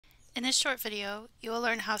In this short video, you will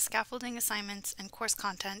learn how scaffolding assignments and course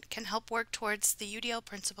content can help work towards the UDL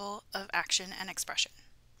principle of action and expression.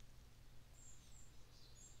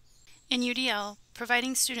 In UDL,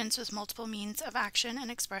 providing students with multiple means of action and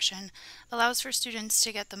expression allows for students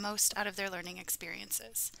to get the most out of their learning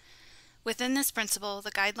experiences. Within this principle,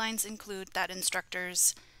 the guidelines include that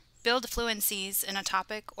instructors build fluencies in a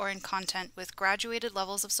topic or in content with graduated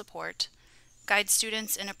levels of support, guide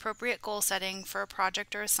students in appropriate goal setting for a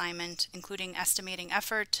project or assignment, including estimating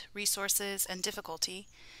effort, resources, and difficulty,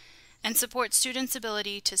 and support students'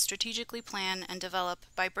 ability to strategically plan and develop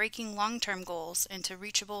by breaking long-term goals into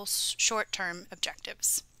reachable short-term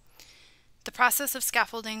objectives. The process of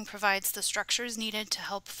scaffolding provides the structures needed to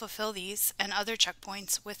help fulfill these and other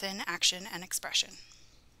checkpoints within action and expression.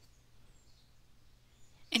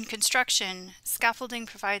 In construction, scaffolding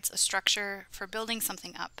provides a structure for building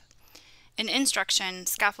something up. In instruction,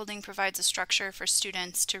 scaffolding provides a structure for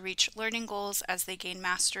students to reach learning goals as they gain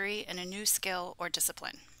mastery in a new skill or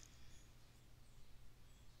discipline.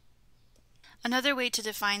 Another way to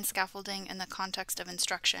define scaffolding in the context of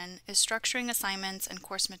instruction is structuring assignments and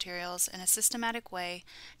course materials in a systematic way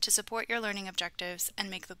to support your learning objectives and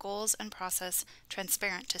make the goals and process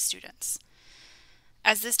transparent to students.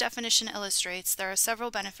 As this definition illustrates, there are several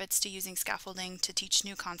benefits to using scaffolding to teach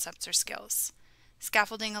new concepts or skills.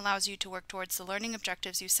 Scaffolding allows you to work towards the learning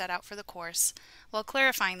objectives you set out for the course while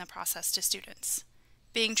clarifying the process to students.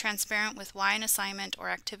 Being transparent with why an assignment or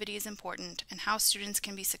activity is important and how students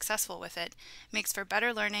can be successful with it makes for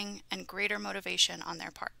better learning and greater motivation on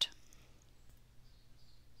their part.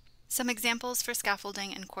 Some examples for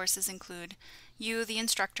scaffolding in courses include you, the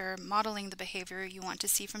instructor, modeling the behavior you want to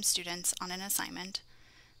see from students on an assignment,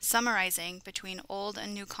 summarizing between old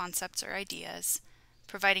and new concepts or ideas,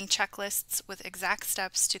 providing checklists with exact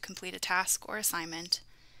steps to complete a task or assignment,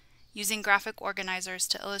 using graphic organizers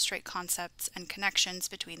to illustrate concepts and connections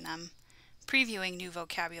between them, previewing new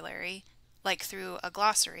vocabulary, like through a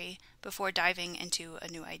glossary, before diving into a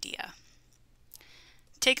new idea.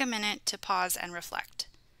 Take a minute to pause and reflect.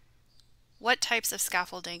 What types of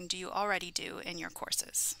scaffolding do you already do in your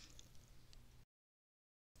courses?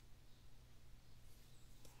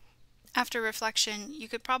 After reflection, you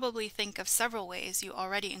could probably think of several ways you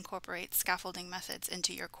already incorporate scaffolding methods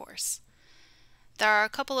into your course. There are a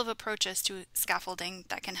couple of approaches to scaffolding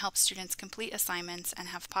that can help students complete assignments and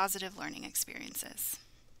have positive learning experiences.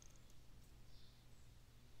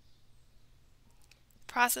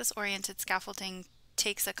 Process-oriented scaffolding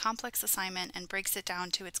takes a complex assignment and breaks it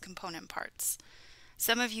down to its component parts.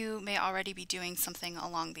 Some of you may already be doing something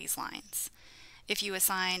along these lines. If you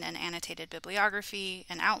assign an annotated bibliography,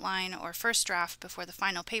 an outline, or first draft before the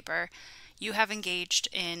final paper, you have engaged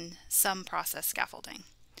in some process scaffolding.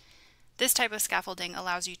 This type of scaffolding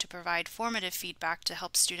allows you to provide formative feedback to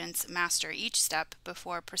help students master each step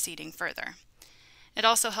before proceeding further. It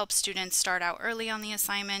also helps students start out early on the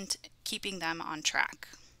assignment, keeping them on track.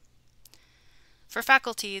 For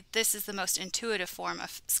faculty, this is the most intuitive form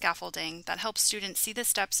of scaffolding that helps students see the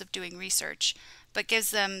steps of doing research, but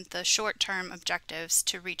gives them the short-term objectives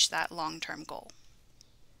to reach that long-term goal.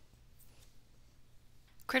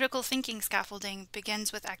 Critical thinking scaffolding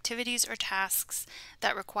begins with activities or tasks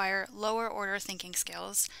that require lower-order thinking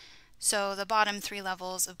skills, so the bottom 3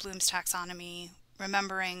 levels of Bloom's taxonomy,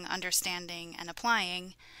 remembering, understanding, and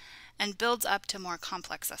applying, and builds up to more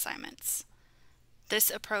complex assignments. This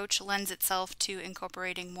approach lends itself to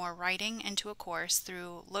incorporating more writing into a course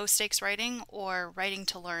through low-stakes writing or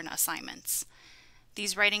writing-to-learn assignments.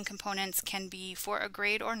 These writing components can be for a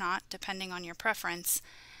grade or not, depending on your preference,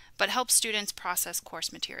 but help students process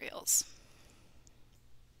course materials.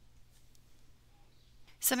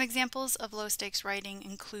 Some examples of low-stakes writing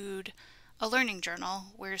include a learning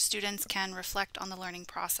journal, where students can reflect on the learning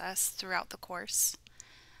process throughout the course,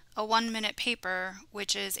 a 1-minute paper,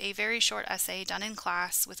 which is a very short essay done in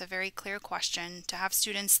class with a very clear question to have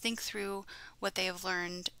students think through what they have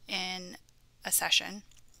learned in a session,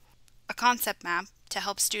 a concept map to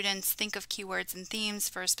help students think of keywords and themes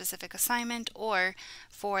for a specific assignment or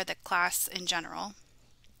for the class in general,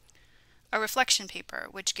 a reflection paper,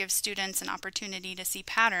 which gives students an opportunity to see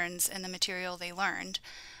patterns in the material they learned,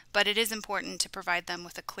 but it is important to provide them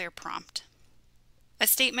with a clear prompt. A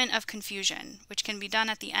statement of confusion, which can be done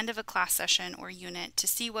at the end of a class session or unit to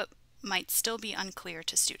see what might still be unclear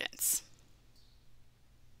to students.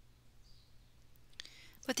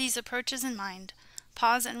 With these approaches in mind,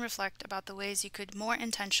 pause and reflect about the ways you could more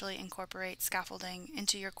intentionally incorporate scaffolding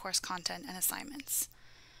into your course content and assignments.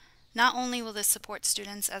 Not only will this support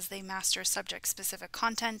students as they master subject-specific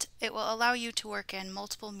content, it will allow you to work in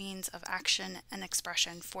multiple means of action and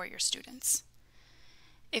expression for your students.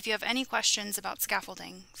 If you have any questions about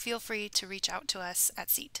scaffolding, feel free to reach out to us at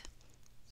SEAT.